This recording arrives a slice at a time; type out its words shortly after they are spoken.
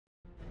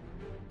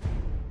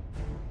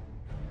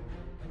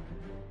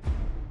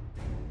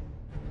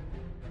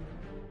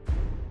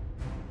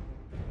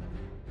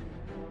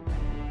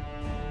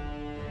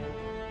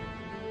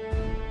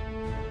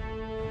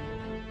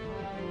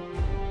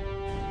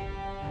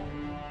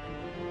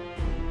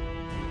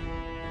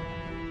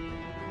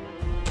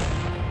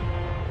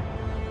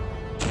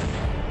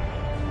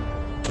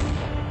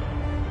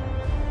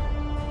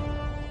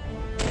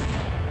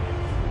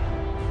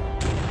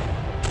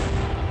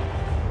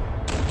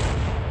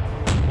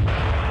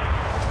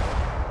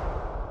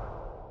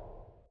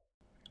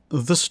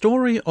The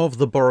story of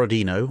the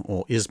Borodino,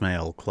 or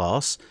Izmail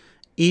class,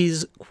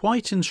 is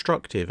quite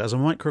instructive as a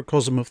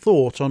microcosm of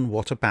thought on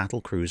what a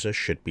battlecruiser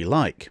should be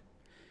like.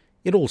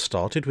 It all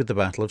started with the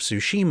Battle of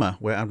Tsushima,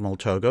 where Admiral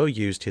Togo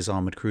used his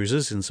armoured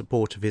cruisers in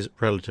support of his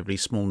relatively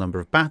small number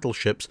of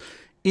battleships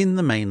in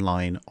the main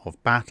line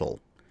of battle.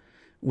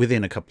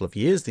 Within a couple of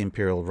years, the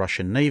Imperial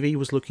Russian Navy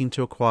was looking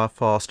to acquire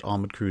fast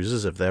armoured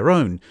cruisers of their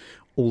own,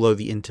 although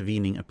the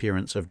intervening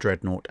appearance of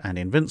Dreadnought and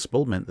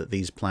Invincible meant that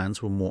these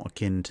plans were more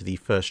akin to the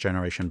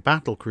first-generation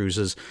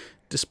battlecruisers,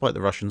 despite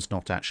the Russians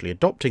not actually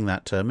adopting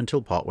that term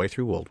until partway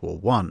through World War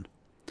I.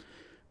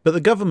 But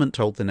the government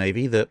told the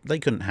Navy that they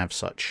couldn't have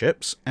such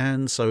ships,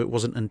 and so it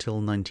wasn't until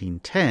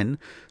 1910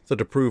 that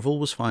approval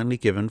was finally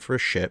given for a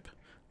ship,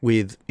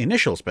 with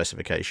initial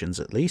specifications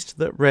at least,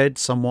 that read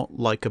somewhat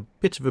like a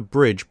bit of a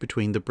bridge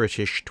between the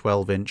British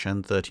 12-inch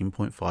and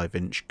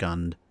 13.5-inch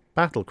gunned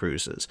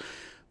battlecruisers,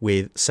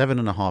 with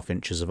 7.5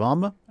 inches of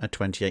armour, a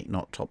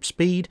 28-knot top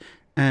speed,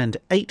 and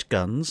 8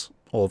 guns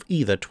of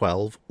either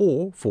 12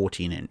 or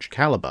 14-inch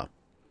calibre.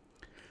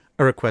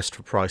 A request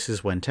for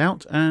prices went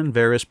out, and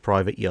various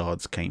private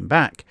yards came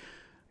back,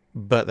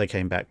 but they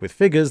came back with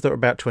figures that were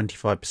about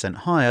 25%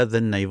 higher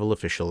than naval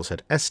officials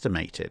had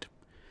estimated.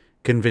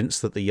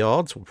 Convinced that the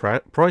yards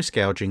were price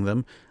gouging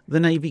them, the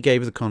Navy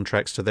gave the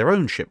contracts to their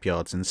own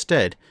shipyards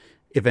instead,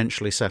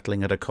 eventually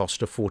settling at a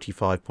cost of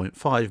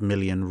 45.5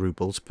 million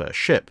rubles per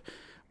ship,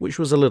 which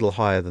was a little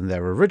higher than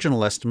their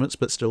original estimates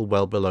but still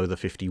well below the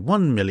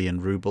 51 million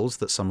rubles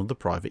that some of the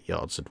private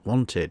yards had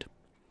wanted.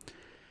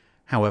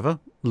 However,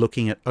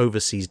 looking at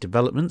overseas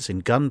developments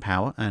in gun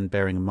power and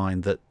bearing in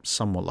mind that,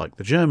 somewhat like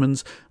the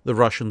Germans, the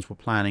Russians were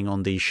planning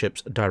on these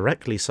ships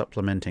directly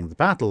supplementing the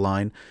battle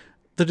line,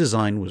 the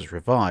design was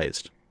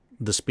revised.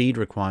 The speed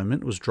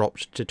requirement was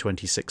dropped to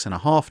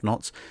 26.5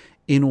 knots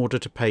in order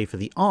to pay for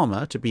the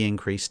armour to be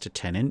increased to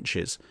 10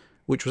 inches,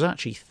 which was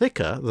actually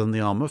thicker than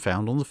the armour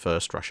found on the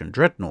first Russian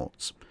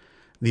dreadnoughts.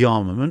 The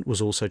armament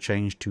was also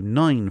changed to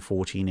 9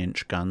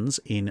 14-inch guns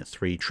in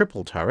 3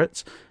 triple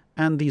turrets,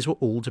 and these were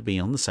all to be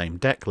on the same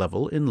deck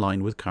level in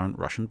line with current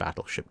Russian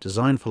battleship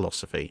design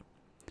philosophy.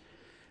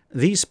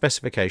 These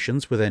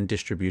specifications were then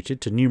distributed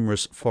to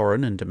numerous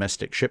foreign and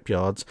domestic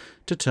shipyards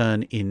to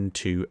turn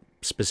into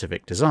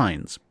specific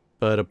designs,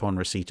 but upon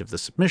receipt of the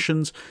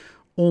submissions,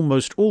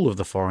 almost all of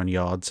the foreign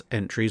yards'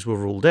 entries were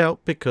ruled out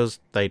because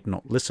they'd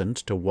not listened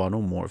to one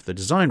or more of the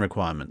design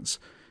requirements,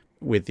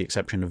 with the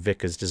exception of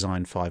Vickers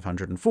Design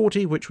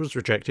 540, which was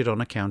rejected on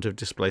account of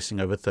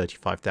displacing over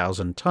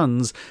 35,000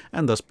 tons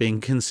and thus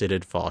being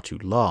considered far too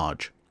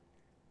large.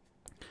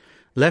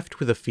 Left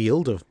with a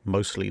field of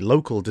mostly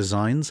local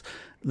designs,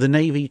 the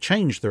Navy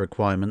changed the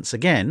requirements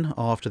again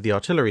after the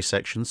artillery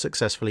section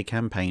successfully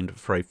campaigned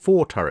for a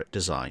 4-turret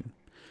design.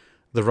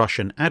 The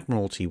Russian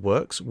Admiralty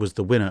Works was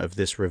the winner of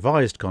this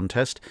revised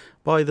contest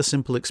by the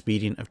simple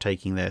expedient of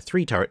taking their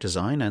 3-turret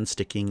design and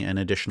sticking an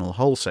additional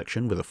hull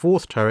section with a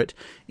 4th turret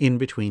in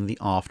between the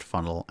aft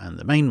funnel and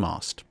the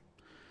mainmast.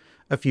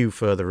 A few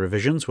further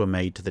revisions were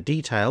made to the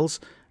details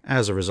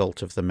as a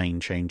result of the main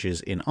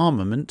changes in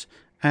armament,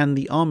 and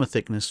the armour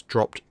thickness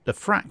dropped a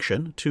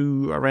fraction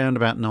to around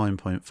about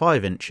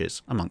 9.5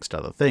 inches, amongst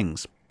other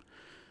things.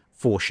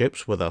 4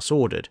 ships were thus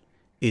ordered: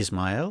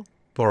 Izmail,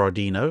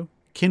 Borodino,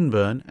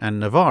 Kinburn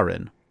and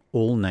Navarin,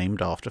 all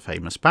named after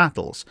famous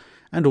battles,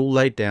 and all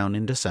laid down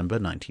in December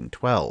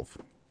 1912.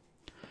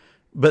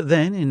 But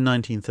then, in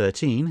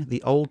 1913,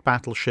 the old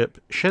battleship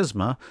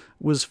Shesma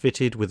was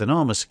fitted with an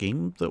armour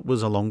scheme that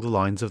was along the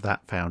lines of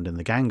that found in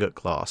the Gangut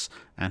class,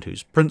 and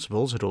whose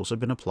principles had also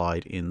been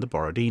applied in the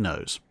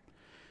Borodinos.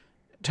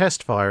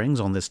 Test firings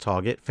on this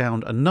target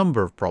found a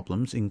number of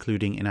problems,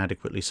 including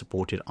inadequately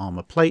supported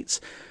armour plates,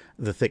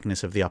 the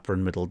thickness of the upper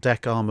and middle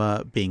deck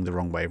armour being the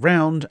wrong way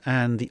round,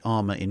 and the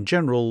armour in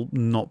general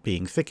not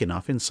being thick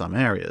enough in some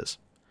areas.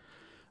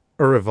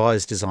 A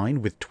revised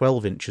design with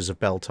 12 inches of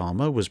belt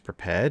armour was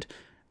prepared,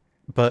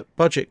 but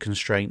budget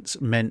constraints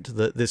meant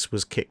that this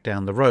was kicked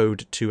down the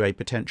road to a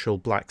potential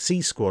Black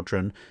Sea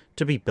Squadron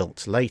to be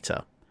built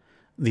later.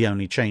 The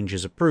only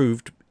changes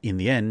approved, in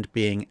the end,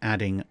 being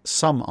adding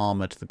some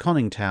armour to the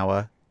conning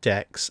tower,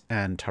 decks,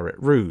 and turret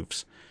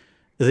roofs.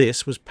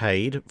 This was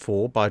paid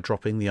for by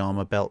dropping the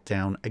armour belt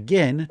down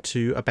again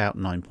to about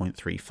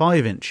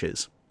 9.35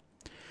 inches.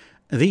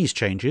 These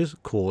changes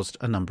caused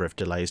a number of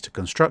delays to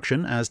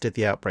construction, as did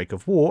the outbreak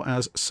of war,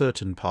 as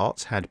certain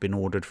parts had been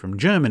ordered from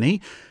Germany,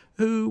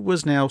 who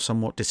was now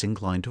somewhat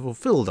disinclined to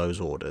fulfil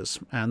those orders,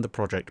 and the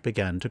project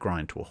began to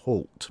grind to a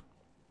halt.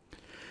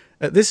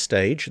 At this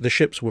stage, the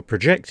ships were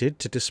projected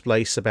to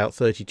displace about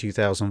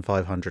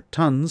 32,500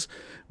 tons,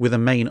 with a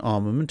main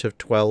armament of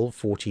 12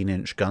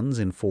 14-inch guns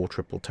in 4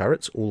 triple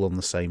turrets, all on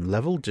the same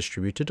level,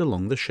 distributed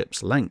along the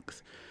ship's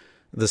length.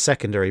 The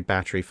secondary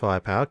battery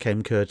firepower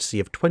came courtesy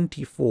of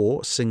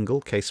 24 single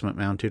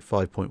casement-mounted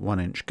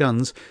 5.1-inch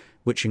guns,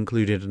 which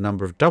included a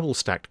number of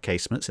double-stacked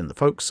casemates in the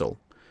forecastle.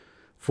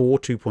 4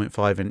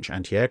 2.5-inch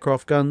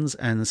anti-aircraft guns,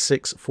 and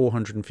 6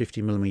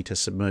 450mm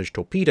submerged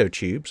torpedo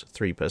tubes,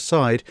 3 per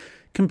side,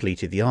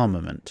 completed the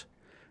armament.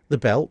 The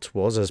belt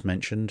was, as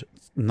mentioned,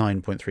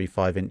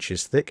 9.35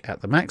 inches thick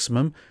at the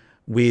maximum,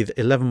 with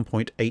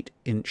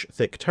 11.8-inch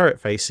thick turret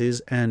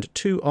faces and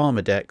 2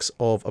 armour decks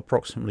of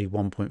approximately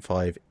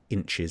 1.5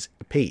 inches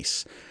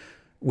apiece,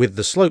 with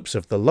the slopes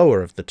of the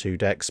lower of the 2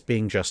 decks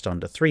being just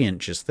under 3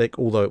 inches thick,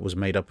 although it was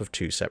made up of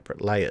 2 separate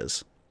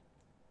layers.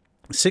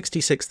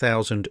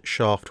 66,000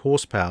 shaft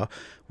horsepower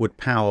would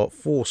power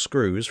 4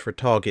 screws for a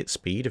target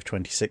speed of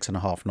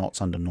 26.5 knots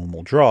under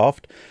normal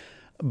draft,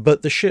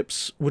 but the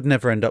ships would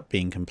never end up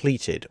being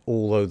completed,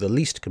 although the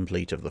least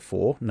complete of the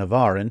 4,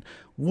 Navarin,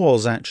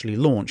 was actually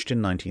launched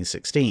in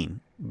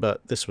 1916,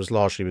 but this was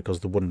largely because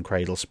the wooden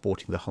cradle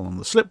sporting the hull on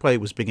the slipway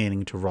was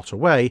beginning to rot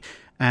away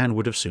and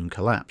would have soon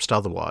collapsed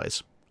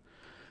otherwise.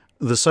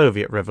 The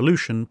Soviet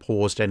Revolution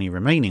paused any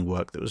remaining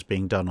work that was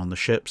being done on the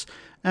ships,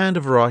 and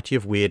a variety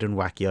of weird and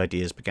wacky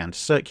ideas began to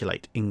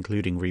circulate,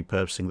 including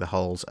repurposing the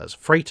hulls as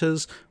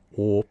freighters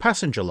or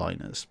passenger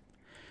liners.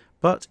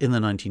 But in the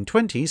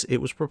 1920s,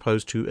 it was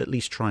proposed to at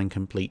least try and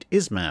complete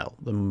Izmail,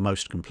 the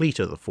most complete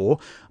of the 4,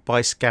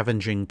 by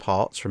scavenging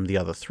parts from the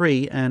other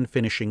 3 and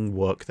finishing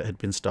work that had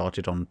been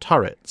started on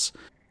turrets.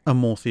 A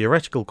more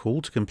theoretical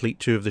call to complete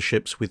 2 of the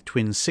ships with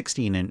twin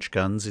 16-inch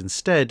guns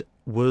instead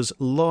was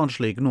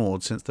largely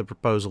ignored, since the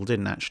proposal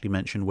didn't actually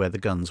mention where the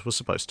guns were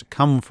supposed to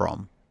come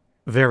from.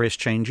 Various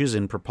changes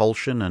in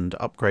propulsion and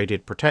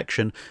upgraded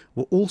protection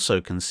were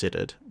also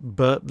considered,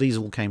 but these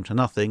all came to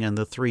nothing, and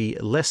the 3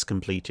 less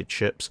completed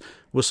ships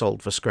were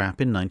sold for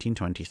scrap in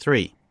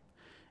 1923.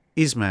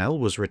 Izmail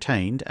was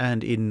retained,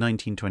 and in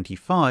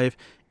 1925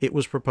 it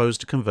was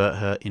proposed to convert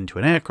her into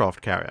an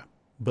aircraft carrier,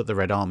 but the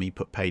Red Army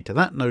put paid to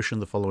that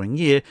notion the following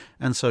year,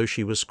 and so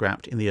she was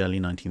scrapped in the early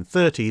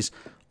 1930s,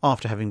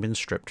 after having been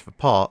stripped for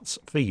parts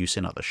for use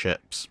in other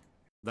ships.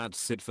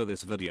 That's it for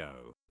this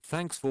video.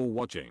 Thanks for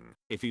watching.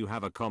 If you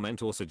have a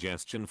comment or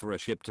suggestion for a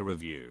ship to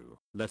review,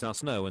 let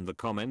us know in the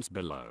comments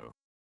below.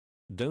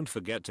 Don't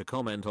forget to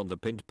comment on the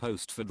pinned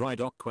post for dry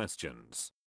dock questions.